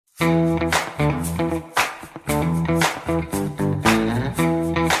Hey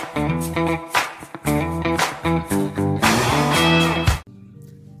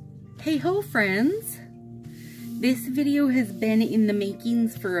ho friends, this video has been in the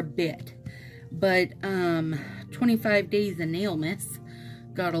makings for a bit, but 25 days of nailmas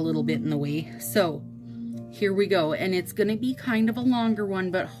got a little bit in the way, so here we go. And it's gonna be kind of a longer one,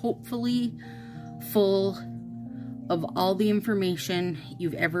 but hopefully full of all the information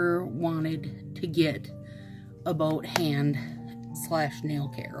you've ever wanted to get about hand/nail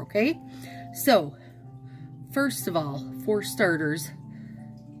care, okay? So first of all, for starters,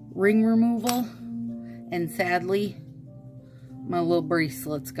 ring removal, and sadly my little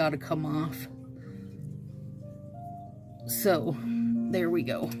bracelet's got to come off, so there we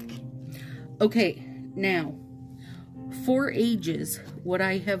go. Okay, now for ages what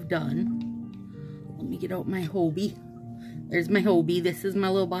I have done, let me get out my Hobie. There's my Hobie. This is my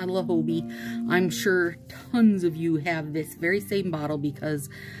little bottle of Hobie. I'm sure tons of you have this very same bottle because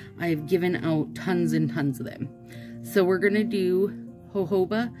I've given out tons and tons of them. So we're gonna do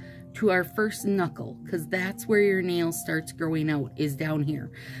jojoba to our first knuckle, because that's where your nail starts growing out, is down here.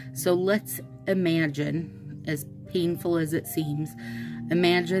 So let's imagine, as painful as it seems,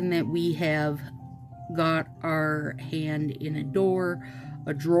 imagine that we have got our hand in a door,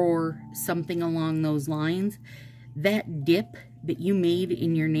 a drawer, something along those lines. That dip that you made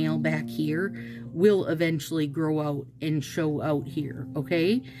in your nail back here will eventually grow out and show out here,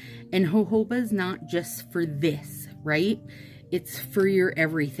 okay? And jojoba is not just for this, right? It's for your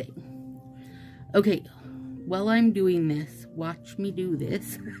everything. Okay, while I'm doing this, watch me do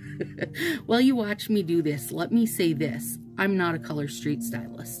this. While you watch me do this, let me say this. I'm not a Color Street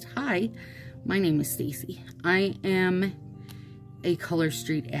stylist. Hi, my name is Stacy. I am a Color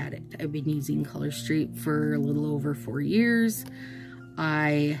Street addict. I've been using Color Street for a little over 4 years.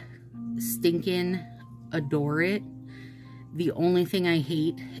 I stinkin' adore it. The only thing I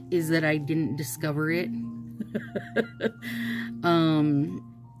hate is that I didn't discover it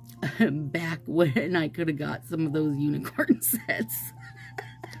back when I could have got some of those unicorn sets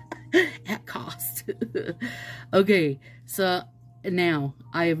at cost. Okay, so now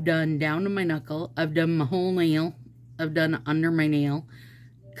I have done down to my knuckle. I've done my whole nail. I've done under my nail,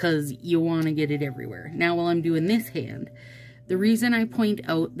 because you want to get it everywhere. Now while I'm doing this hand, the reason I point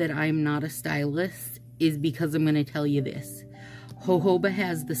out that I'm not a stylist is because I'm going to tell you this. Jojoba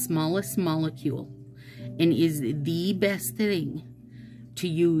has the smallest molecule and is the best thing to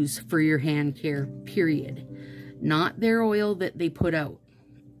use for your hand care, period. Not their oil that they put out.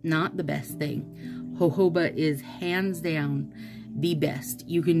 Not the best thing. Jojoba is hands down the best.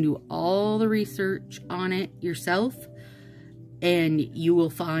 You can do all the research on it yourself, and you will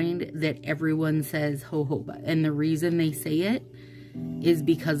find that everyone says jojoba. And the reason they say it is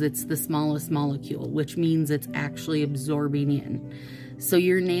because it's the smallest molecule, which means it's actually absorbing in. So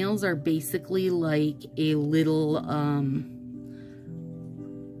your nails are basically like a little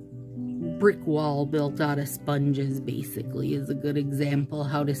brick wall built out of sponges, basically, is a good example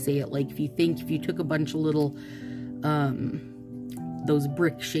how to say it. Like if you took a bunch of little those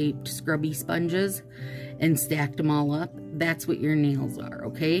brick-shaped scrubby sponges and stacked them all up, that's what your nails are,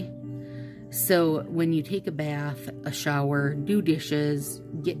 okay? So when you take a bath, a shower, do dishes,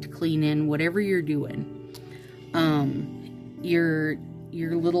 get to cleaning, whatever you're doing, your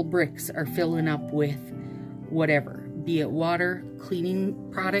little bricks are filling up with whatever, be it water, cleaning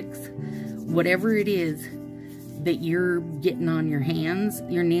products, whatever it is that you're getting on your hands,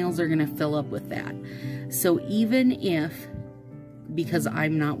 your nails are going to fill up with that. So even if, because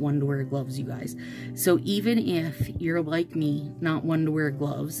I'm not one to wear gloves, you guys. So even if you're like me, not one to wear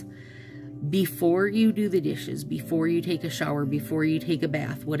gloves, before you do the dishes, before you take a shower, before you take a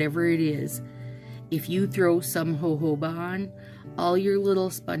bath, whatever it is, if you throw some jojoba on, all your little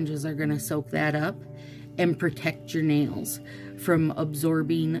sponges are going to soak that up and protect your nails from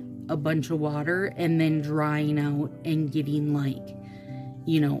absorbing a bunch of water and then drying out and getting like,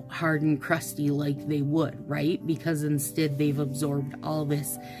 you know, hard and crusty like they would, right? Because instead they've absorbed all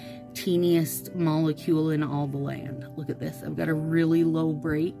this teeniest molecule in all the land. Look at this. I've got a really low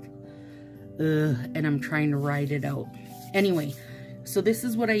break. And I'm trying to ride it out. Anyway, so this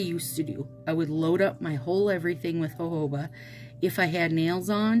is what I used to do. I would load up my whole everything with jojoba. If I had nails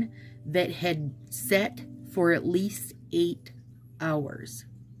on that had set for at least 8 hours.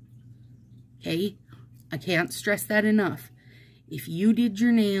 Okay? I can't stress that enough. If you did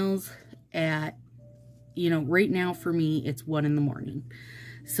your nails at, you know, right now for me, it's 1 in the morning.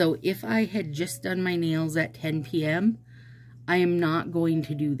 So if I had just done my nails at 10 p.m., I am not going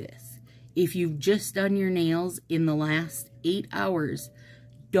to do this. If you've just done your nails in the last 8 hours,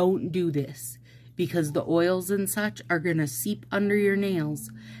 don't do this, because the oils and such are going to seep under your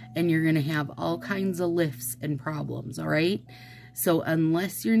nails and you're going to have all kinds of lifts and problems, all right? So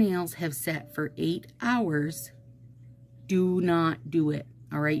unless your nails have set for 8 hours, do not do it,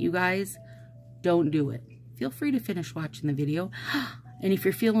 all right, you guys? Don't do it. Feel free to finish watching the video. And if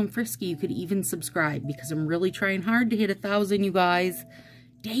you're feeling frisky, you could even subscribe, because I'm really trying hard to hit 1,000, you guys.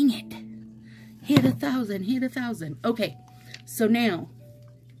 Dang it. Hit 1,000, hit 1,000. Okay, so now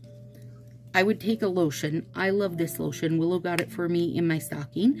I would take a lotion. I love this lotion. Willow got it for me in my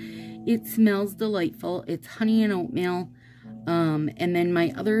stocking. It smells delightful. It's honey and oatmeal. And then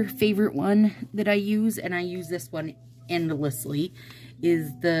my other favorite one that I use, and I use this one endlessly,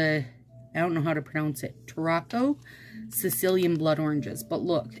 is the, I don't know how to pronounce it, Tarocco Sicilian Blood Oranges. But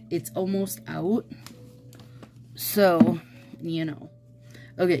look, it's almost out. So, you know.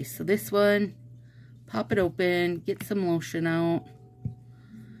 Okay, so this one, pop it open, get some lotion out.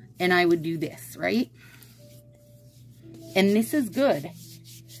 And I would do this, right? And this is good.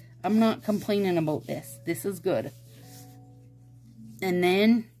 I'm not complaining about this. This is good. And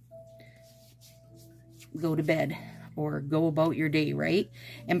then go to bed or go about your day, right?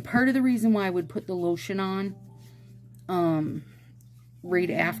 And part of the reason why I would put the lotion on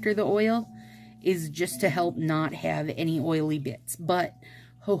right after the oil is just to help not have any oily bits. But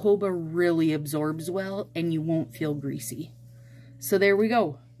jojoba really absorbs well and you won't feel greasy. So there we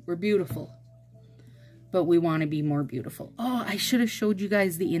go. We're beautiful, but we want to be more beautiful. Oh, I should have showed you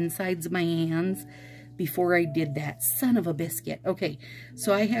guys the insides of my hands before I did that. Son of a biscuit. Okay,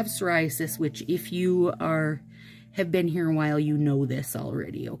 so I have psoriasis, which if you have been here a while, you know this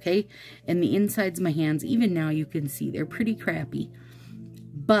already, okay? And the insides of my hands, even now you can see they're pretty crappy.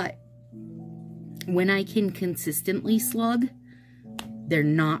 But when I can consistently slug, they're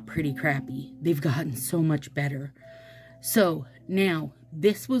not pretty crappy. They've gotten so much better. So now,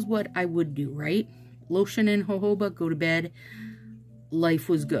 this was what I would do, right? Lotion and jojoba, go to bed. Life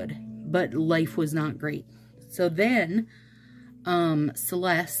was good, but life was not great. So then,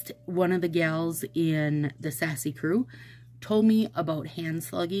 Celeste, one of the gals in the Sassy crew, told me about hand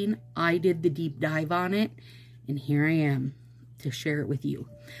slugging. I did the deep dive on it, and here I am to share it with you.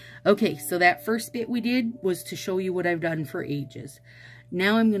 Okay, so that first bit we did was to show you what I've done for ages.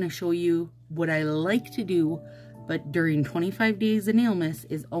 Now I'm going to show you what I like to do, but during 25 days of nailmas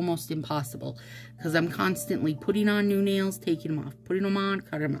is almost impossible because I'm constantly putting on new nails, taking them off, putting them on,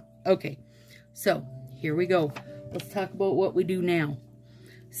 cutting them out. Okay, so here we go. Let's talk about what we do now.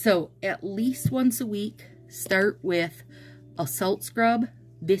 So at least once a week, start with a salt scrub.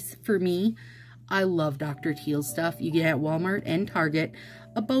 This for me, I love Dr. Teal's stuff. You get at Walmart and Target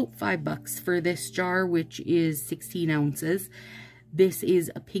about $5 for this jar, which is 16 ounces. This is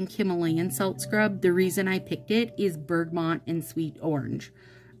a pink Himalayan salt scrub. The reason I picked it is bergamot and sweet orange.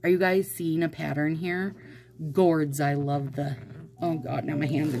 Are you guys seeing a pattern here? Gourds, I love the... Oh God, now my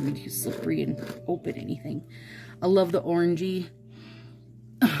hands are going to be too slippery and open anything. I love the orangey.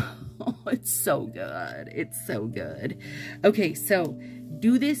 Oh, it's so good. It's so good. Okay, so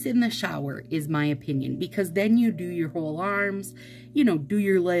do this in the shower is my opinion, because then you do your whole arms, you know, do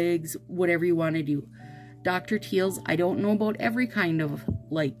your legs, whatever you want to do. Dr. Teal's, I don't know about every kind of,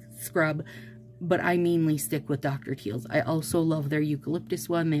 like, scrub, but I mainly stick with Dr. Teal's. I also love their eucalyptus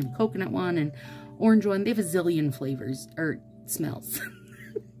one. They have a coconut one and orange one. They have a zillion flavors, or smells.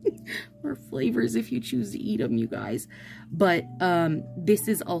 Or flavors if you choose to eat them, you guys. But this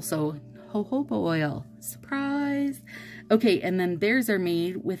is also jojoba oil. Surprise! Okay, and then theirs are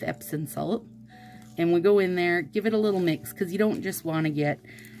made with Epsom salt. And we go in there, give it a little mix, because you don't just want to get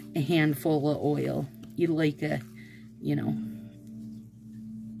a handful of oil. You like a, you know,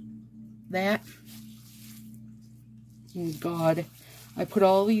 that. Oh God, I put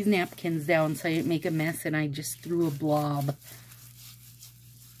all these napkins down so I didn't make a mess, and I just threw a blob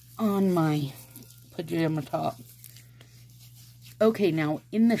on my pajama top. Okay, now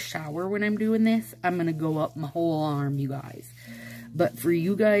in the shower when I'm doing this, I'm going to go up my whole arm, you guys. But for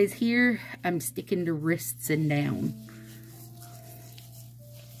you guys here, I'm sticking to wrists and down.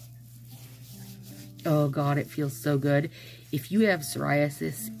 Oh God, it feels so good. If you have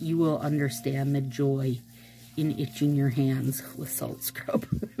psoriasis, you will understand the joy in itching your hands with salt scrub.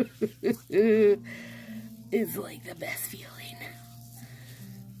 It's like the best feeling.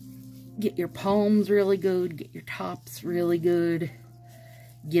 Get your palms really good. Get your tops really good.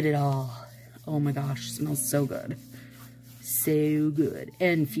 Get it all. Oh my gosh, smells so good. So good.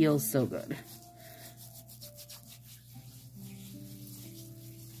 And feels so good.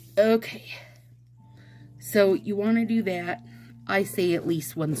 Okay. So you want to do that. I say at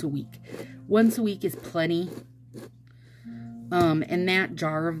least once a week. Once a week is plenty. And that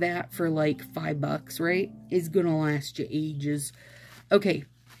jar of that for like $5, right, is gonna last you ages. Okay,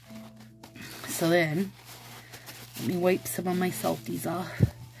 so then let me wipe some of my salties off.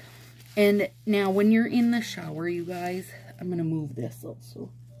 And now when you're in the shower, you guys, I'm gonna move this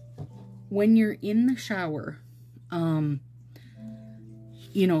also. When you're in the shower,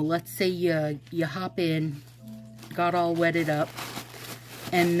 you know, let's say you hop in, got all wetted up,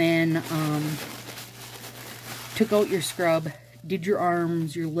 and then took out your scrub, did your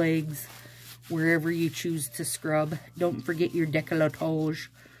arms, your legs, wherever you choose to scrub. Don't forget your décolletage,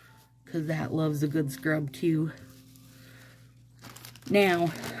 because that loves a good scrub too.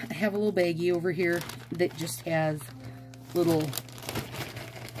 Now, I have a little baggie over here that just has little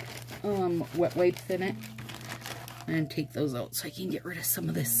wet wipes in it. And take those out so I can get rid of some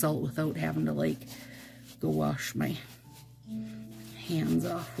of this salt without having to like go wash my hands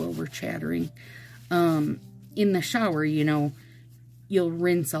off while we're chattering. In the shower, you know, you'll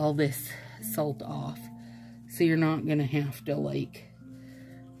rinse all this salt off, so you're not gonna have to like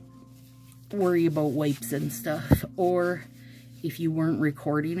worry about wipes and stuff. Or if you weren't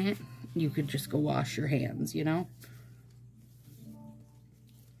recording it, you could just go wash your hands, you know.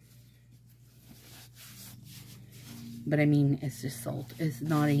 But I mean, it's just salt. It's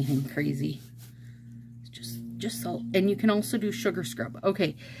not anything crazy. It's just salt. And you can also do sugar scrub.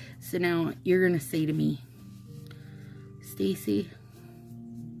 Okay, so now you're going to say to me, Stacy,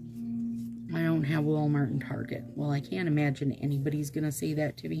 I don't have Walmart and Target. Well, I can't imagine anybody's going to say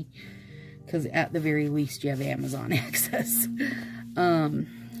that to me, because at the very least you have Amazon access. I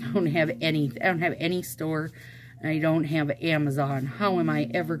don't have any store, and I don't have Amazon. How am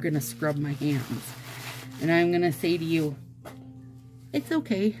I ever going to scrub my hands? And I'm going to say to you, it's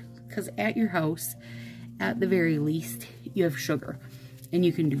okay, because at your house, at the very least, you have sugar. And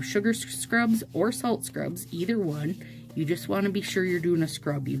you can do sugar scrubs or salt scrubs, either one. You just want to be sure you're doing a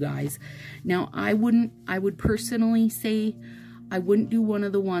scrub, you guys. Now, I would personally say I wouldn't do one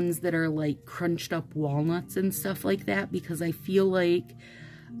of the ones that are like crunched up walnuts and stuff like that, because I feel like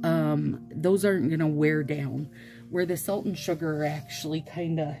those aren't going to wear down. Where the salt and sugar are actually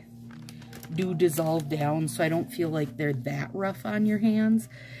kind of do dissolve down, so I don't feel like they're that rough on your hands.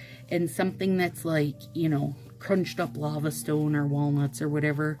 And something that's like, you know, crunched up lava stone or walnuts or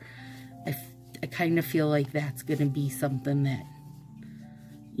whatever, I kind of feel like that's going to be something that,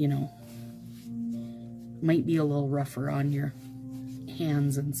 you know, might be a little rougher on your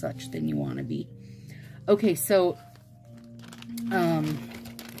hands and such than you want to be. Okay, so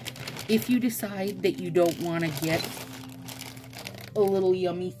if you decide that you don't want to get a little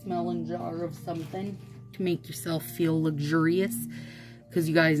yummy smelling jar of something to make yourself feel luxurious, because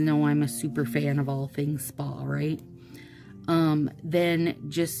you guys know I'm a super fan of all things spa, right? Then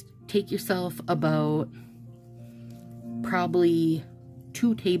just take yourself about probably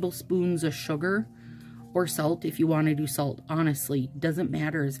 2 tablespoons of sugar or salt if you want to do salt. Honestly, doesn't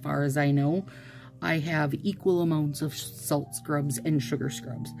matter as far as I know. I have equal amounts of salt scrubs and sugar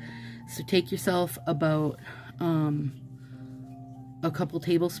scrubs. So take yourself about a couple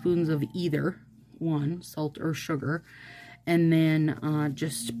tablespoons of either one, salt or sugar, and then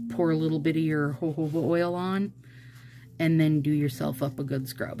just pour a little bit of your jojoba oil on, and then do yourself up a good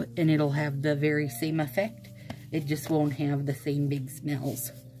scrub, and it'll have the very same effect. It just won't have the same big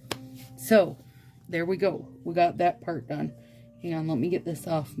smells. So there we go, we got that part done. Hang on, let me get this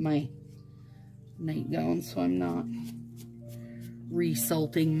off my nightgown so I'm not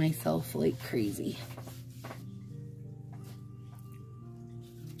re-salting myself like crazy.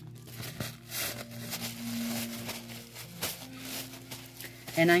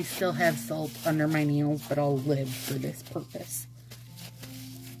 And I still have salt under my nails, but I'll live for this purpose.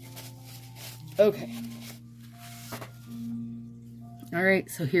 Okay.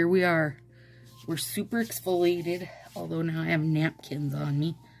 Alright, so here we are. We're super exfoliated, although now I have napkins on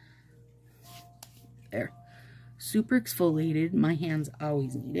me. There. Super exfoliated. My hands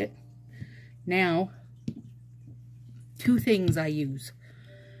always need it. Now, 2 things I use.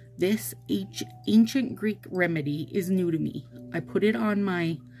 This ancient Greek remedy is new to me. I put it on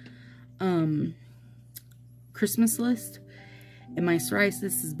my Christmas list, and my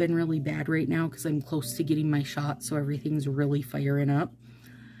psoriasis has been really bad right now because I'm close to getting my shot, so everything's really firing up.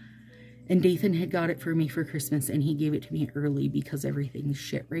 And Dathan had got it for me for Christmas, and he gave it to me early because everything's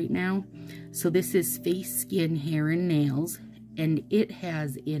shit right now. So this is face, skin, hair, and nails, and it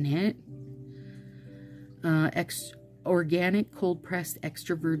has in it organic cold-pressed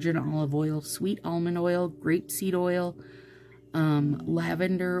extra virgin olive oil, sweet almond oil, grapeseed oil,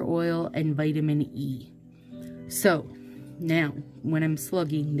 lavender oil, and vitamin E. So, now, when I'm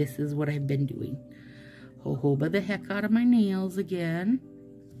slugging, this is what I've been doing. jojoba the heck out of my nails again.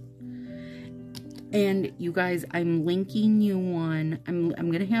 And you guys, I'm linking you one. I'm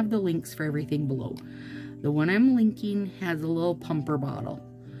going to have the links for everything below. The one I'm linking has a little pumper bottle.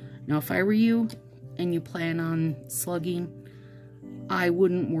 Now, if I were you and you plan on slugging, I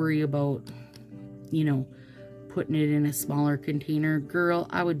wouldn't worry about, you know, putting it in a smaller container. Girl,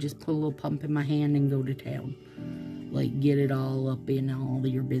 I would just put a little pump in my hand and go to town. Like, get it all up in all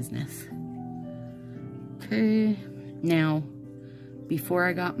of your business. Okay. Now, before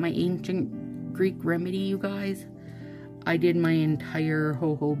I got my ancient Greek remedy, you guys, I did my entire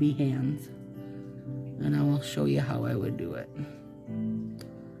jojoba hands, and I will show you how I would do it,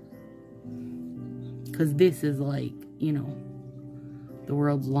 because this is like, you know, the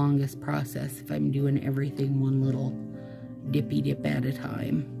world's longest process if I'm doing everything one little dippy dip at a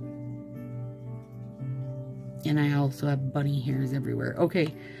time. And I also have bunny hairs everywhere.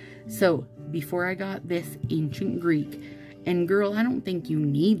 Okay, so before I got this ancient Greek, and girl, I don't think you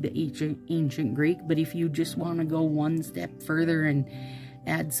need the ancient Greek, but if you just want to go one step further and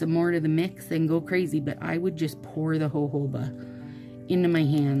add some more to the mix, then go crazy. But I would just pour the jojoba into my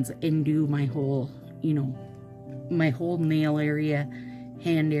hands and do my whole, you know, my whole nail area,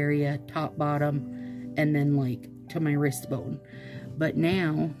 hand area, top, bottom, and then like to my wrist bone. But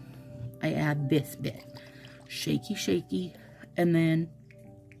now I add this bit. Shaky, shaky, and then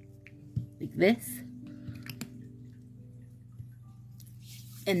like this.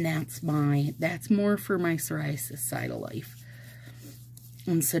 And that's more for my psoriasis side of life.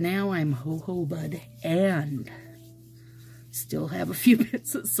 And so now I'm jojobaed and still have a few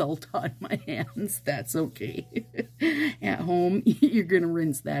bits of salt on my hands. That's okay. At home, you're going to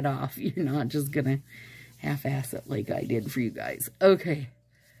rinse that off. You're not just going to half-ass it like I did for you guys. Okay.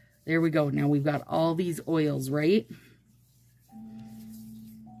 There we go. Now we've got all these oils, right?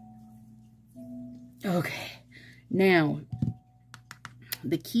 Okay. Now,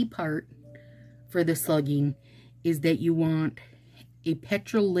 the key part for the slugging is that you want a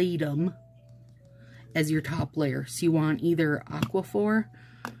petrolatum as your top layer. So you want either Aquaphor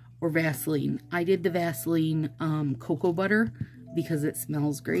or Vaseline. I did the Vaseline cocoa butter because it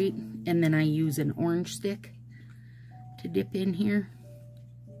smells great. And then I use an orange stick to dip in here.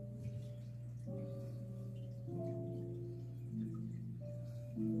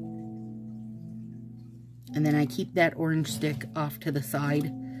 And then I keep that orange stick off to the side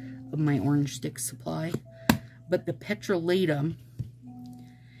of my orange stick supply. But the petrolatum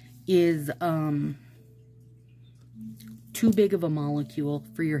is too big of a molecule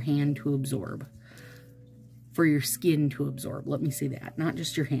for your hand to absorb. For your skin to absorb. Let me say that. Not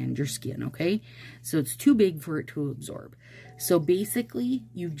just your hand, your skin, okay? So it's too big for it to absorb. So basically,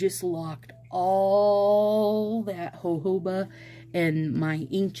 you just locked all that jojoba and my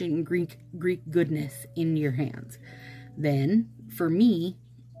ancient Greek goodness in your hands. Then, for me,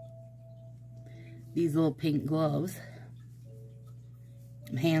 these little pink gloves,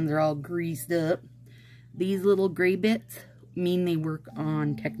 my hands are all greased up. These little gray bits mean they work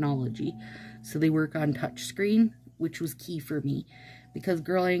on technology. So they work on touch screen, which was key for me. Because,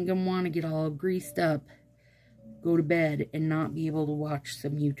 girl, I ain't gonna want to get all greased up, go to bed, and not be able to watch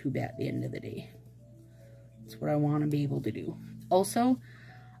some YouTube at the end of the day. That's what I want to be able to do. Also,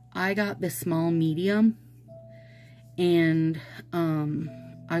 I got the small medium, and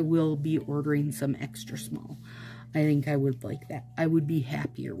I will be ordering some extra small. I think I would like that. I would be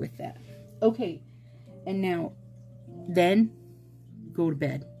happier with that. Okay, and now, then, go to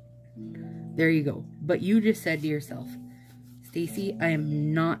bed. There you go. But you just said to yourself, Stacy, I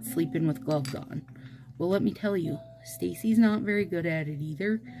am not sleeping with gloves on. Well, let me tell you, Stacy's not very good at it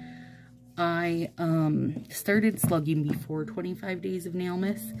either. I started slugging before 25 days of nail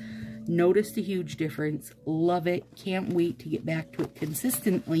miss. Noticed a huge difference. Love it. Can't wait to get back to it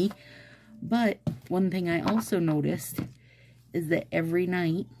consistently. But one thing I also noticed is that every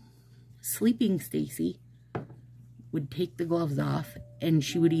night, sleeping Stacy would take the gloves off, and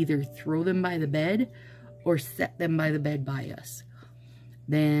she would either throw them by the bed or set them by the bed by us.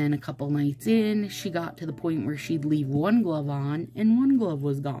 Then a couple nights in, she got to the point where she'd leave one glove on and one glove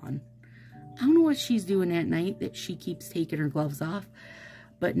was gone. I don't know what she's doing at night that she keeps taking her gloves off,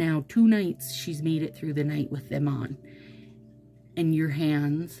 but now 2 nights she's made it through the night with them on. And your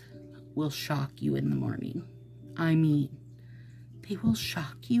hands will shock you in the morning. I mean, they will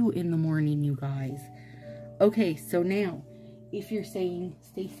shock you in the morning, you guys. Okay, so now, if you're saying,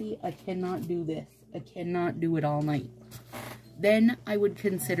 Stacy, I cannot do this. I cannot do it all night. Then I would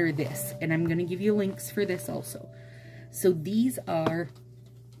consider this. And I'm going to give you links for this also. So these are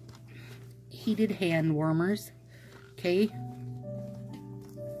heated hand warmers. Okay?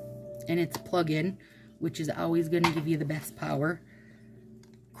 And it's plug-in. which is always going to give you the best power.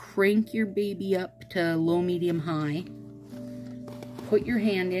 Crank your baby up to low, medium, high. Put your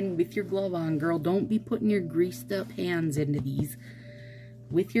hand in with your glove on, girl. Don't be putting your greased up hands into these.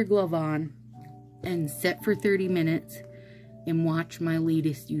 With your glove on, and set for 30 minutes and watch my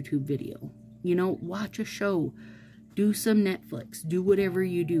latest YouTube video. You know, watch a show. Do some Netflix. Do whatever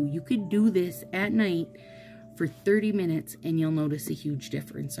you do. You could do this at night for 30 minutes and you'll notice a huge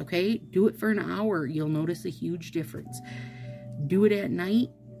difference, okay? Do it for an hour. You'll notice a huge difference. Do it at night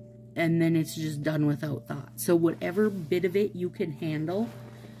and then it's just done without thought. So whatever bit of it you can handle,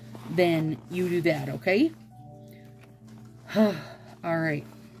 then you do that, okay? All right.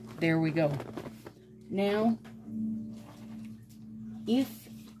 There we go. Now, if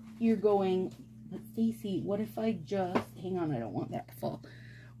you're going, but Stacy, what if I just, hang on, I don't want that to fall.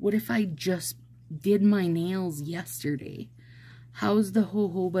 What if I just did my nails yesterday? How's the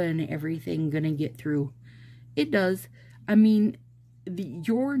jojoba and everything gonna get through? It does. I mean,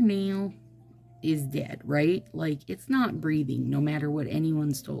 your nail is dead, right? Like, it's not breathing, no matter what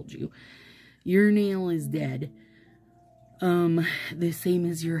anyone's told you. Your nail is dead. The same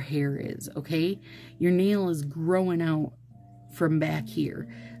as your hair is, okay? Your nail is growing out from back here.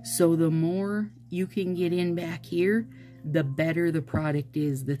 So the more you can get in back here, the better the product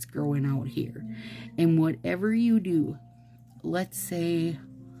is that's growing out here. And whatever you do, let's say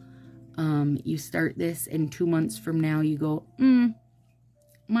you start this and 2 months from now you go,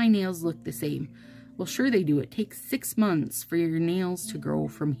 my nails look the same. Well, sure they do. It takes 6 months for your nails to grow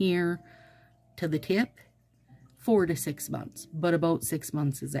from here to the tip. 4 to 6 months, but about 6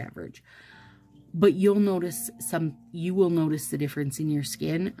 months is average. But you will notice the difference in your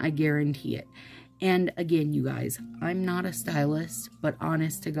skin. I guarantee it. And again, you guys, I'm not a stylist, but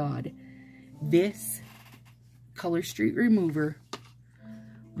honest to God, this Color Street Remover,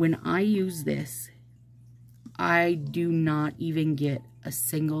 when I use this, I do not even get a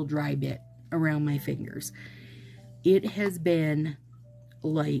single dry bit around my fingers. It has been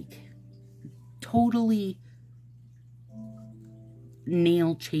like totally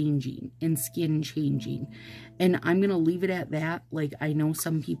nail changing and skin changing, and I'm gonna leave it at that. Like, I know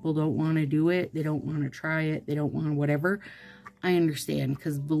some people don't want to do it, they don't want to try it, they don't want whatever. I understand,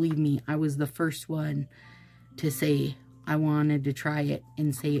 because believe me, I was the first one to say I wanted to try it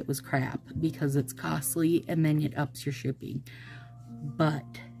and say it was crap because it's costly and then it ups your shipping,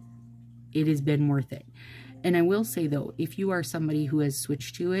 but it has been worth it. And I will say though, if you are somebody who has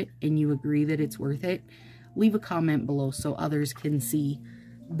switched to it and you agree that it's worth it, leave a comment below so others can see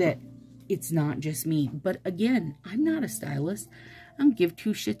that it's not just me. But again, I'm not a stylist. I don't give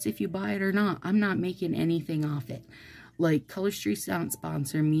two shits if you buy it or not. I'm not making anything off it. Like, Color Street's don't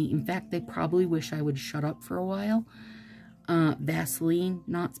sponsor me. In fact, they probably wish I would shut up for a while. Vaseline,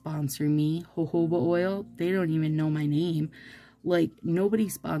 not sponsoring me. Jojoba oil, they don't even know my name. Like,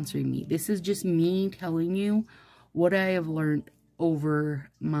 nobody's sponsoring me. This is just me telling you what I have learned over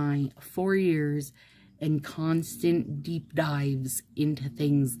my 4 years and constant deep dives into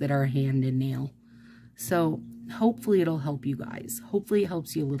things that are hand and nail. So hopefully it'll help you guys. Hopefully it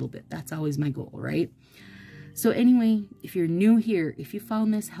helps you a little bit. That's always my goal, right? So anyway, if you're new here, if you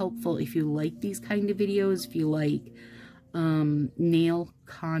found this helpful, if you like these kind of videos, if you like nail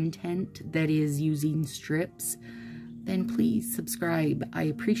content that is using strips, then please subscribe. I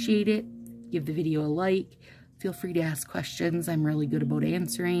appreciate it. Give the video a like. Feel free to ask questions. I'm really good about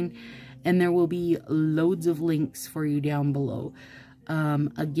answering. And there will be loads of links for you down below.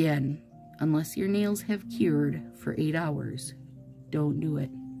 Again, unless your nails have cured for 8 hours, don't do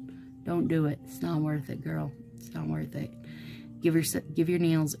it. Don't do it. It's not worth it, girl. It's not worth it. Give your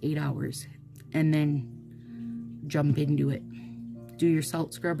nails 8 hours and then jump into it. Do your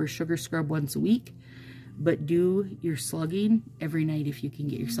salt scrub or sugar scrub once a week, but do your slugging every night if you can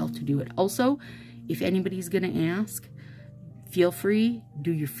get yourself to do it. Also, if anybody's going to ask, feel free,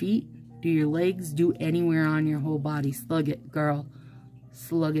 do your feet, do your legs, do anywhere on your whole body. Slug it, girl.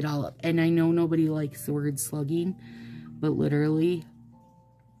 Slug it all up. And I know nobody likes the word slugging, but literally,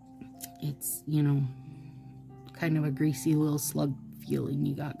 it's, you know, kind of a greasy little slug feeling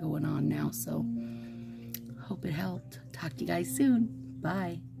you got going on now. So, hope it helped. Talk to you guys soon.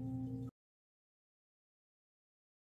 Bye.